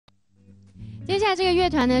接下来这个乐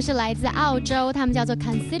团呢是来自澳洲，他们叫做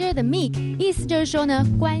Consider the meek， 意思就是说呢，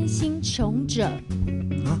关心穷者。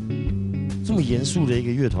啊，这么严肃的一个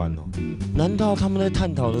乐团哦，难道他们在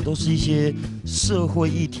探讨的都是一些社会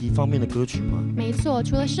议题方面的歌曲吗？没错，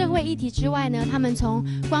除了社会议题之外呢，他们从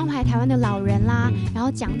关怀台湾的老人啦，然后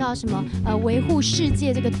讲到什么维护世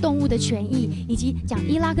界这个动物的权益，以及讲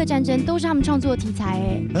伊拉克战争，都是他们创作的题材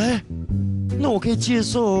哎。那我可以介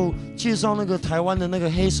绍那个台湾的那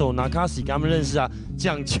个黑手拿卡西，跟他们认识啊。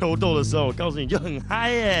讲秋豆的时候，我告诉你就很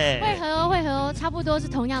嗨耶。会合哦，差不多是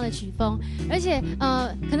同样的曲风，而且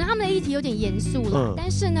可能他们的议题有点严肃了，但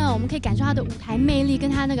是呢，我们可以感受他的舞台魅力，跟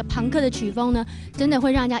他那个朋克的曲风呢，真的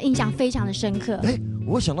会让人家印象非常的深刻。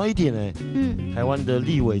我想到一点台湾的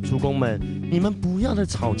立委诸公们，你们不要再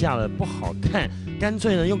吵架了，不好看，干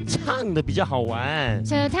脆呢用唱的比较好玩。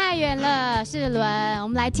扯太远了，世伦，我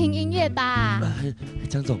们来听音乐吧。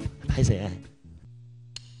江总，拍谁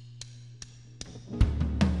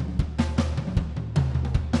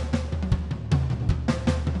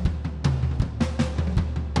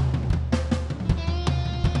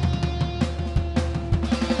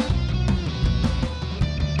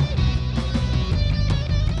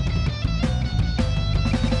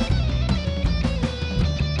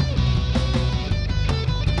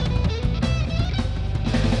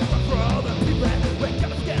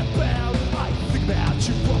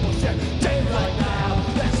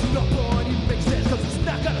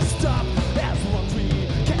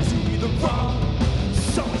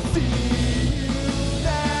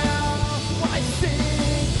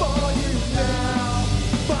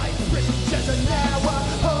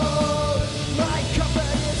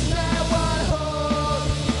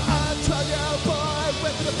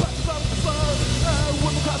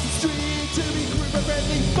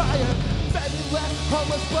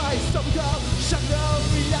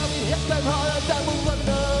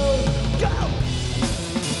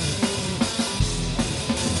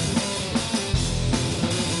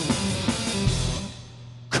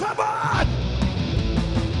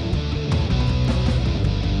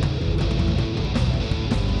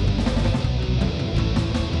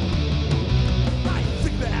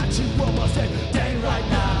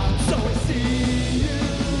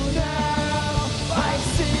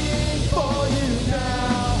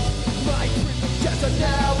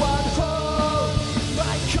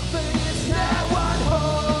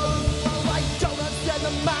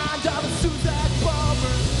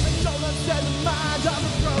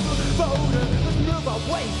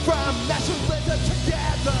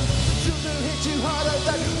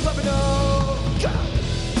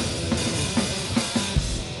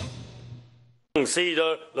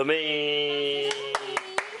？Consider the meek.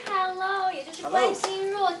 Hello， 也就是关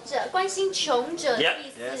心弱者、关心穷者的意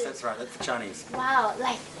思。Yes, that's right. That's the Chinese. Wow，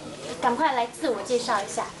 来，赶快来自我介绍一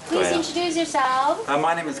下。Please introduce yourself.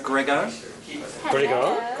 My name is Gregor.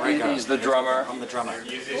 Gregor. He's the drummer. I'm the drummer.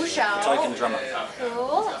 鼓手。Token drummer.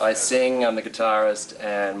 Cool. I sing. I'm the guitarist,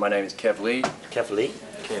 and my name is Kev Lee. Kev Lee.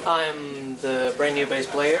 I'm the brand new bass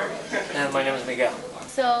player, and my name is Miguel.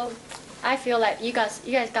 So, I feel like you guys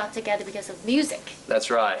got together because of music.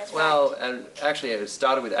 That's right. Well, and actually, it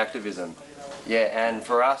started with activism. Yeah, and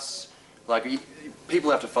for us, like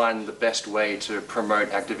people have to find the best way to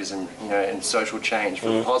promote activism, and social change for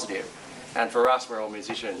the positive. And for us, we're all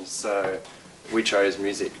musicians, so we chose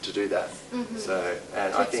music to do that. So,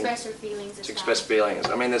 and I think express your feelings. To express feelings.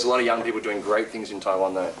 I mean, there's a lot of young people doing great things in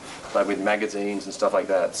Taiwan, though, like with magazines and stuff like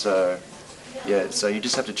that. So, yeah, so you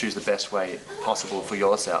just have to choose the best way possible for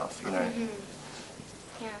yourself,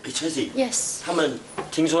 Chelsea. Yes. 他们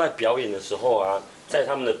听说在表演的时候啊，在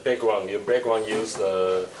他们的 background use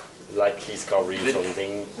like discovery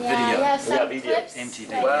something. Videos.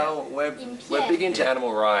 MTV. Well, we're big into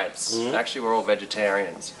animal rights. Actually, we're all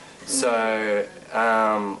vegetarians. So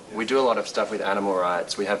we do a lot of stuff with animal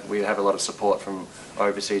rights. We have a lot of support from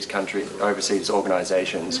overseas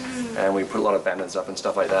organisations, and we put a lot of banners up and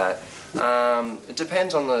stuff like that. It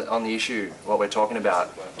depends on the issue, what we're talking about.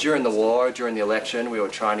 During the war, during the election, we were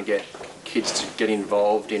trying to get kids to get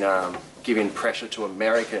involved in giving pressure to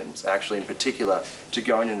Americans, actually in particular, to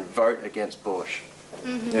go in and vote against Bush.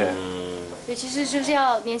 Yeah. 对，其实就是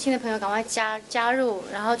要年轻的朋友赶快加入，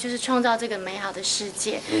然后就是创造这个美好的世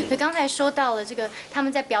界。所以刚才说到了这个，他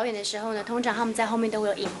们在表演的时候呢，通常他们在后面都会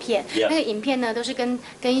有影片，那个影片呢都是跟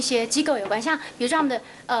一些机构有关，像比如说他们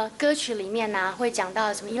的歌曲里面呢会讲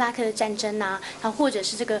到什么伊拉克的战争啊，然后或者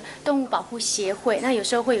是这个动物保护协会，那有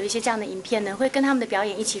时候会有一些这样的影片呢，会跟他们的表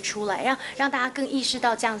演一起出来，让大家更意识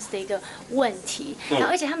到这样子的一个问题。然后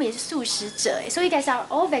而且他们也是素食者，所以 you guys are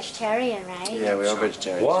all vegetarian, right? Yeah, we are vegetarians.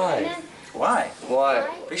 Why? Why? Why?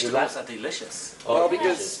 Vegetables are delicious. Well,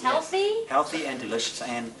 because healthy. Healthy and delicious,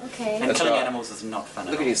 and Okay. and That's killing right. animals is not fun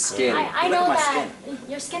at look all. at his skin. I Look know at my that. skin.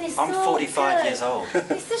 Your skin is I'm so 45 good. years old.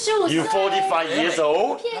 你45 You 45 years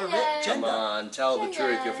old? 骗人 Come on, tell the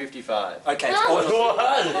truth. You're 55. Okay, it's all of,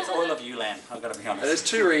 What? it's all of you, Lamb. I've got to be And there's honest.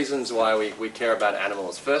 two reasons why we care about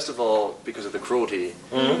animals. First of all, because of the cruelty,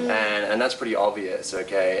 and that's pretty obvious,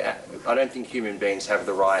 okay? I don't think human beings have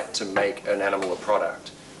the right to make an animal a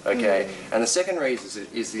product, okay? And the second reason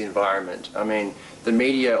is the environment. I mean, the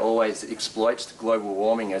media always exploits global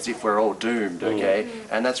warming as if we're all doomed, okay?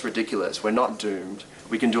 And that's ridiculous. We're not doomed.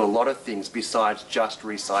 We can do a lot of things besides just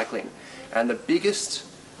recycling. And the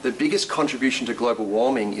biggest contribution to global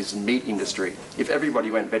warming is the meat industry. If everybody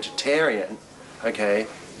went vegetarian, okay,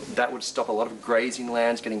 that would stop a lot of grazing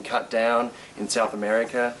lands getting cut down in South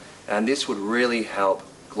America, and this would really help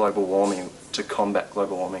global warming, to combat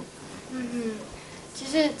global warming. 其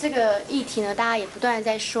实这个议题呢，大家也不断的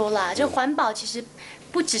在说啦。就环保其实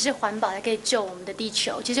不只是环保才可以救我们的地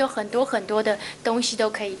球，其实有很多很多的东西都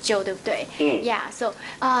可以救，对不对？Yeah. So,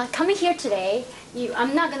 coming here today,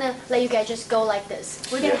 I'm not gonna let you guys just go like this.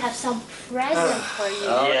 We're gonna have some present for you.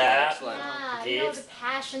 Yeah. Excellent. Yeah, you know the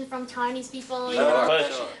passion from Chinese people. But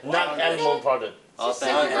not animal product. Oh,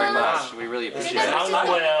 thank you very much. We really appreciate it.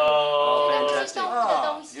 Well, 这是动物的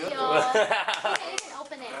东西哦。You can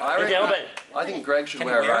open it. you can open. I think Greg should Can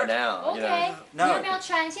wear you it wear right it? now. You know. OK， No. 你要不要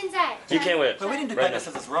穿？现在。 You can wear. But we didn't do Right paper, now.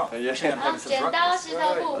 scissors, rock. Yeah. We're gonna 好， paper, scissors, 剪 rock. 刀石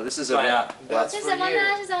头布。 Well, this is Right. about. That's 是 for 什么 you.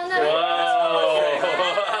 呢？是什么呢？ Whoa.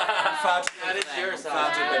 Far too That big, is your Lamb. size.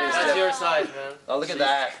 Far too big. That's your size, man. Oh, look at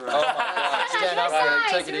that. Oh my God. Stand up Your and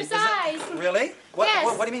size, take it your easy. size. Really? What, Yes.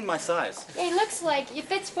 what do you mean my size? It looks like it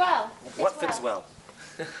fits well. What fits well?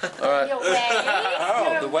 All right. Your waist.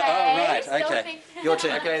 Oh, your the way. Oh, right. waist. Don't Okay. think- Your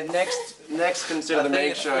turn. Okay, next consider the I think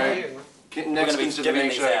meek it's show. for you. Next gonna be consider the giving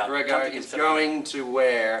meek these show. out. Grego Come to is consider. going to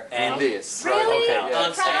wear And- this. Really? Okay. You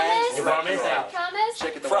promise? You promise? Promise?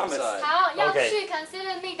 Check at the Promise. website. 好，要 OK 去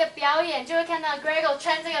Consider Me 的表演，就会看到 Grego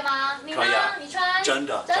穿这个吗？你呢可以啊？你穿？真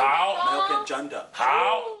的。真的好哦 Milk and Junda.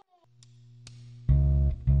 好。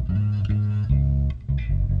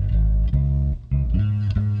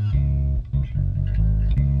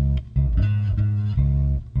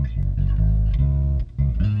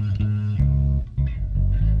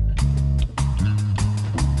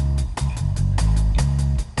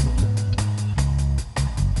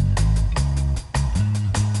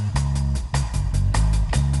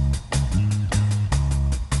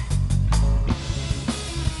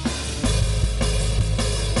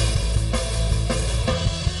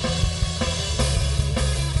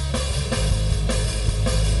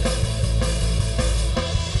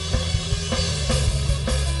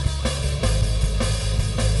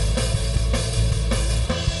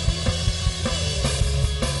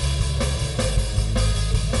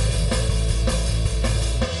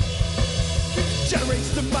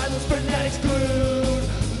Generates the mindless fanatics glued.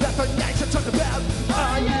 That fanatics are talking about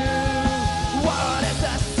are you? What is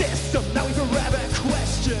the system? Now we forever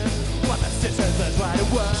question what the system is right to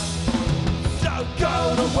work. Don't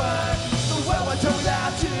go to work. The world was turned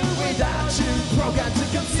out to without you, programmed to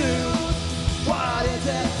consume. What is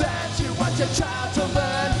it that you want your child to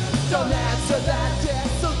learn? Don't answer that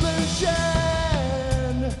dissolution.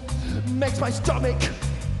 Makes my stomach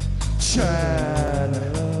churn.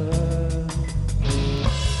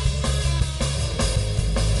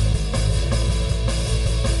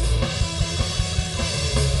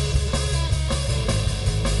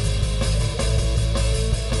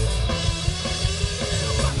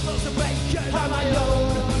 On my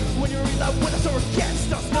own, when you're in love with us or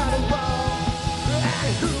against us, not alone.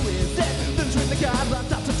 And who is it that's with the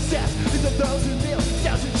guidelines of success? These are those who kneel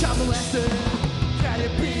down to child molested. Can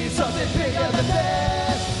it be something bigger than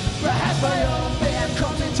this? Perhaps my own band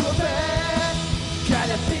comes into effect. Can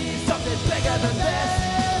it be something bigger than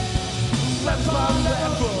this? Levels on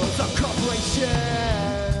levels of corporations.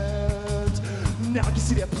 Now you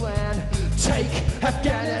see their plan. Take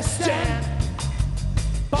Afghanistan.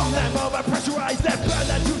 Bomb them over, pressurize them, burn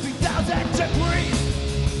them to 3,000 degrees.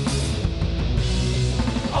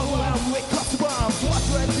 Overwhelmed with cluster bombs, what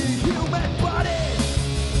threatens the human body?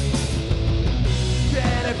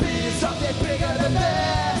 Can it be something bigger than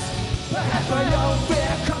this? Perhaps my own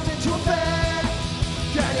fear comes into effect.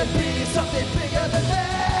 Can it be something bigger than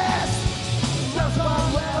this? Those small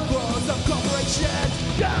levels of corporations,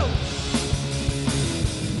 go!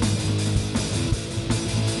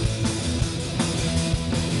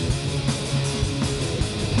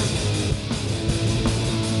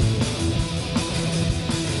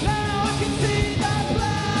 Now I can see the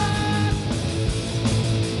plan.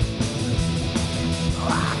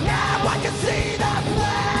 Now I can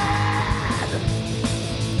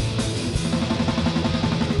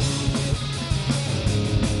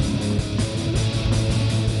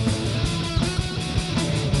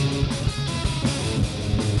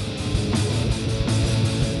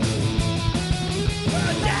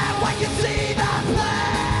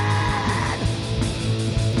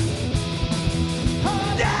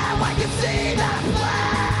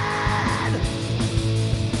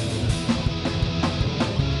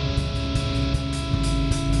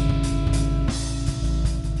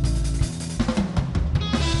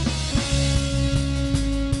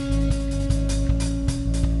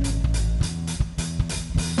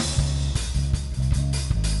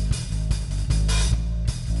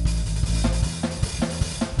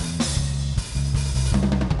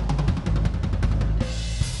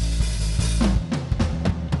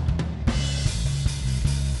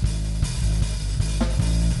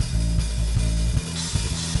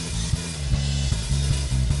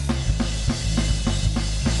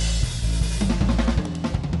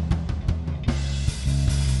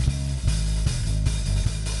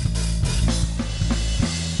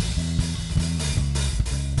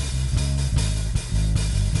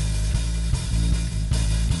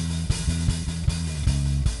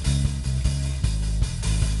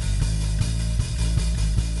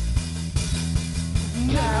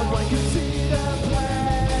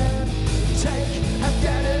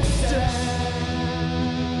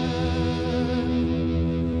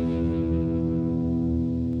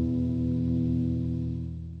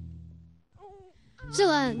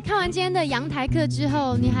伦，看完今天的洋台客之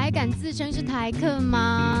后，你还敢自称是台客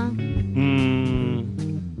吗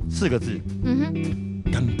？4个字。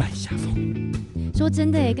甘拜下风。说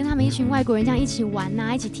真的耶，跟他们一群外国人这样一起玩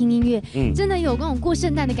啊，一起听音乐，真的有那种过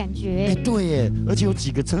圣诞的感觉。对耶，而且有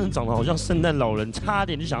几个真的长得好像圣诞老人，差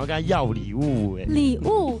点就想要跟他要礼物哎。礼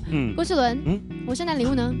物？郭世伦，我圣诞礼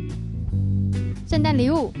物呢？圣诞礼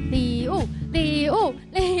物，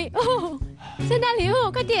圣诞礼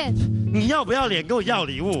物，快点！你要不要脸跟我要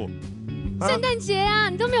礼物？圣诞节啊，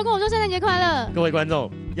你都没有跟我说圣诞节快乐。各位观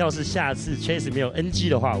众，要是下次 Chase 没有 NG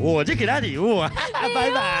的话，我就给他礼物啊！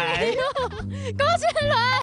拜拜。郭世伦。